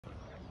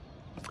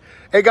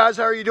Hey guys,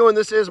 how are you doing?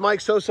 This is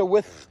Mike Sosa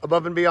with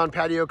Above and Beyond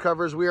Patio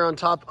Covers. We are on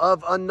top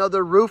of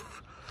another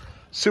roof.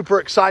 Super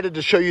excited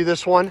to show you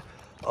this one.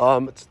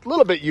 It's a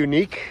little bit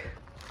unique.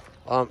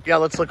 Yeah,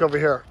 let's look over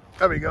here.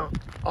 There we go,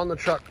 on the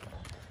truck.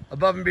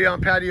 Above and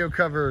Beyond Patio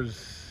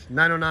Covers,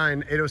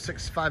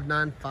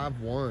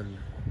 909-806-5951.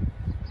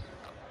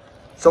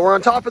 So we're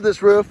on top of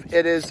this roof.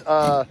 It is,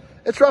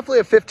 it's roughly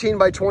a 15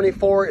 by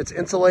 24. It's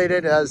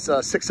insulated, it has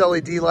 6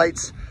 LED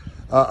lights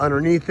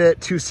underneath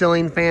it, 2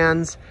 ceiling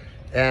fans.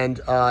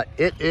 And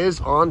it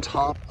is on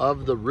top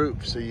of the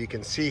roof. So you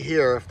can see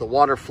here, if the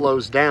water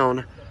flows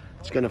down,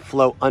 it's gonna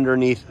flow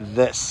underneath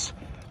this.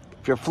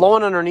 If you're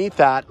flowing underneath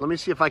that, let me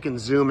see if I can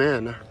zoom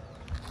in.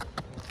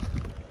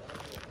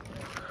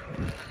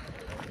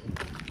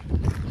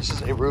 This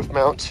is a roof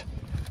mount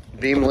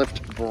beam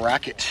lift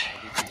bracket.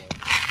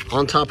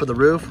 On top of the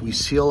roof, we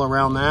seal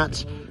around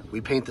that.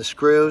 We paint the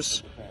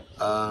screws.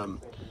 The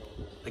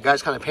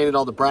guys kind of painted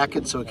all the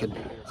brackets so it could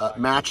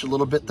match a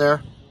little bit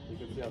there.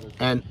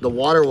 And the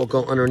water will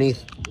go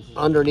underneath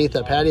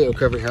that patio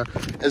cover here.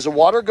 As the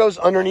water goes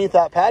underneath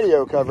that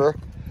patio cover,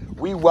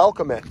 we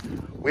welcome it.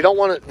 We don't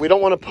want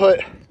to put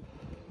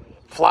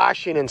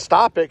flashing and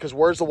stop it, because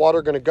where's the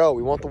water going to go?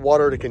 We want the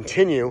water to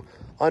continue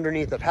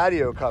underneath the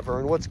patio cover.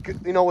 And what's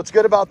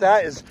good about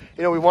that is,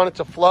 we want it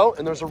to flow,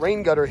 and there's a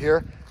rain gutter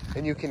here,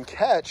 and you can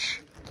catch.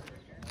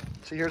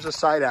 So here's a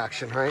side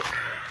action, right?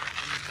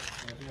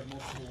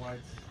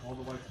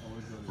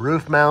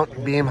 Roof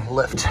mount beam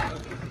lift.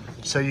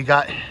 So you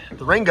got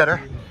the rain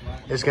gutter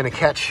is going to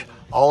catch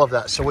all of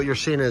that. So what you're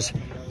seeing is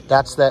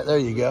that's that. There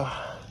you go.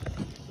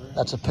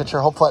 That's a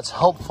picture. Hopefully that's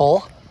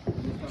helpful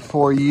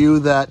for you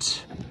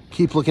that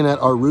keep looking at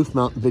our roof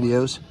mount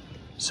videos.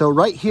 So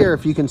right here,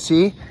 if you can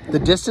see, the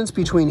distance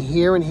between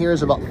here and here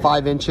is about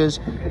 5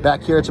 inches.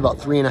 Back here, it's about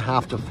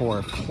 3.5 to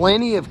 4.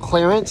 Plenty of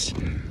clearance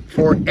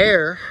for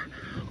air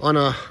on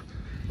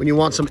when you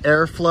want some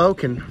airflow,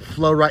 can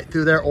flow right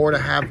through there, or to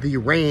have the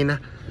rain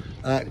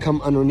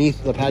come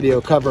underneath the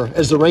patio cover.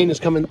 As the rain is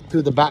coming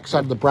through the back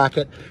side of the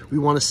bracket, we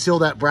want to seal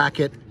that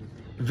bracket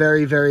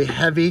very, very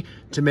heavy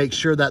to make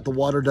sure that the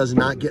water does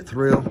not get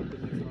through,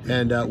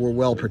 and we're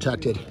well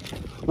protected.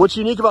 What's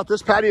unique about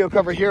this patio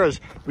cover here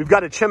is we've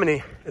got a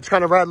chimney. It's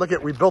kind of rad. Look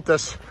at, we built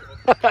this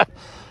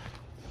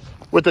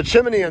with the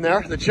chimney in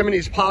there. The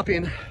chimney's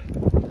popping.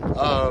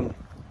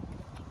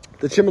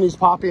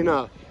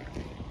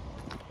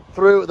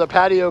 Through the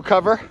patio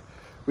cover.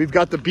 We've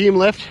got the beam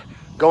lift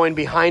going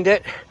behind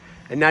it.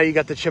 And now you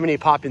got the chimney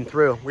popping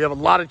through. We have a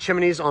lot of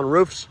chimneys on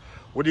roofs.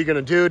 What are you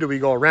gonna do? Do we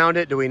go around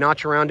it? Do we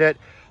notch around it?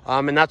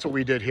 And that's what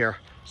we did here.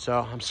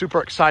 So I'm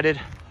super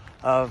excited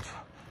of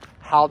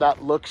how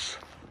that looks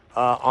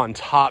on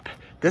top.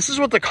 This is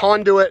what the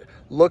conduit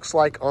looks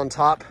like on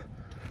top.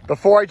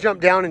 Before I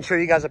jump down and show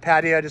you guys a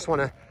patio, I just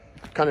wanna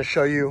kind of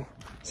show you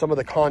some of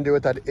the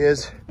conduit that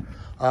is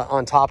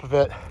on top of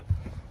it.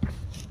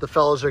 The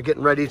fellows are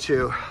getting ready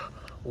to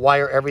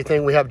wire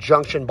everything. We have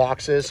junction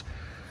boxes.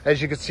 As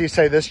you can see,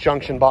 say this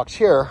junction box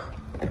here,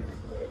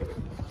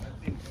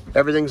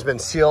 everything's been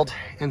sealed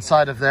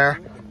inside of there.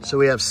 So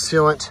we have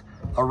sealant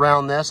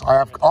around this. I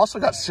have also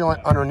got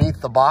sealant underneath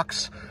the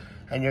box,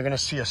 and you're gonna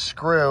see a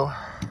screw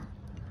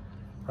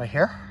right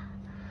here.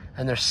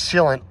 And there's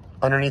sealant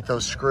underneath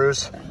those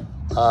screws,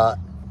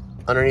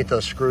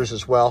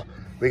 as well.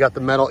 We got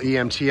the metal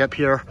EMT up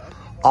here.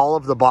 All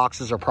of the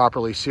boxes are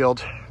properly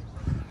sealed.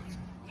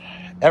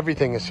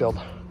 Everything is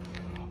sealed.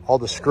 All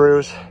the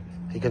screws.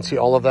 You can see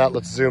all of that.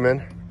 Let's zoom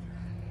in.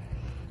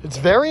 It's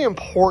very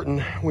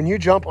important when you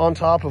jump on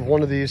top of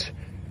one of these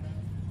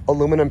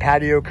aluminum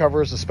patio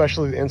covers,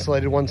 especially the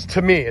insulated ones.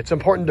 To me, it's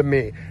important to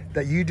me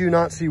that you do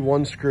not see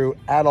one screw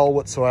at all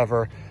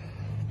whatsoever.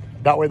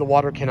 That way the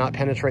water cannot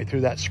penetrate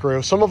through that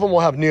screw. Some of them will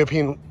have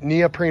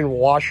neoprene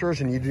washers,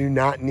 and you do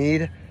not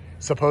need,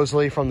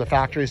 supposedly, from the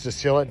factories to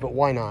seal it, but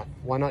why not?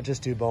 Why not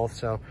just do both?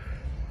 So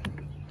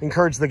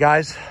encourage the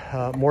guys,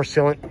 more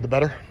sealant, the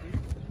better.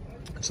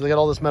 So they got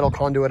all this metal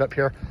conduit up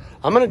here.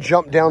 I'm gonna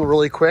jump down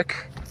really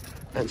quick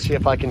and see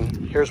if I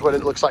can, here's what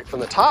it looks like from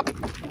the top.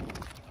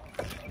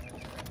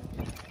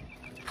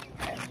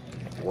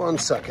 One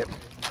second.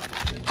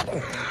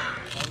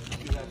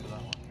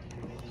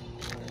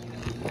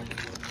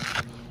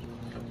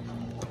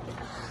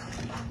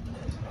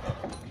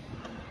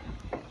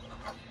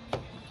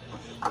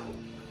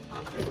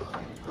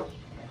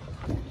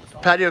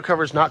 Patio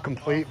cover is not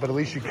complete, but at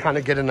least you kind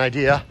of get an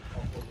idea.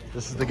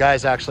 This is the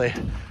guys actually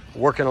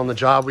working on the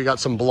job. We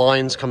got some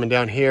blinds coming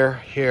down here,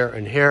 here,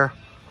 and here.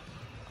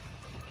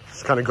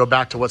 Let's kind of go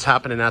back to what's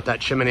happening at that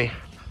chimney.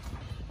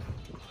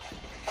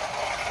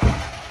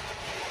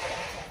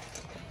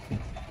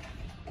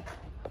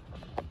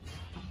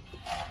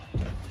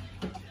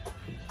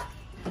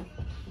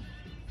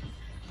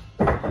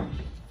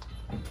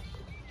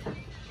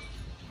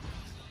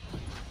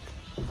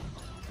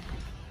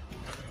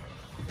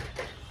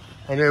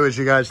 Anyways,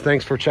 you guys,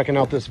 thanks for checking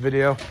out this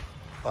video.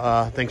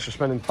 Thanks for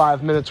spending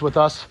 5 minutes with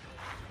us.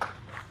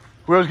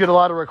 We always get a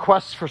lot of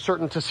requests for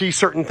to see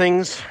certain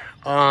things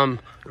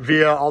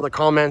via all the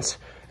comments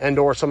and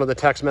or some of the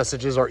text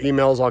messages or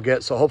emails I'll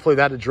get. So hopefully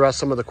that addressed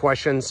some of the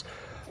questions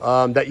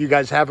that you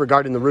guys have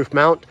regarding the roof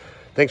mount.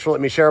 Thanks for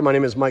letting me share. My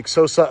name is Mike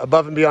Sosa,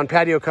 Above and Beyond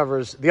Patio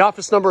Covers. The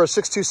office number is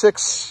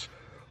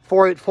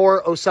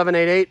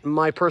 626-484-0788.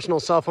 My personal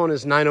cell phone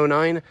is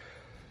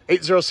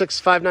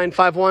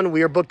 909-806-5951.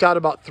 We are booked out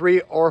about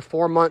 3 or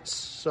 4 months.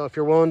 So if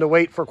you're willing to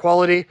wait for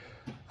quality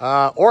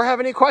or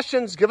have any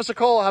questions, give us a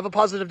call. Have a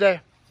positive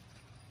day.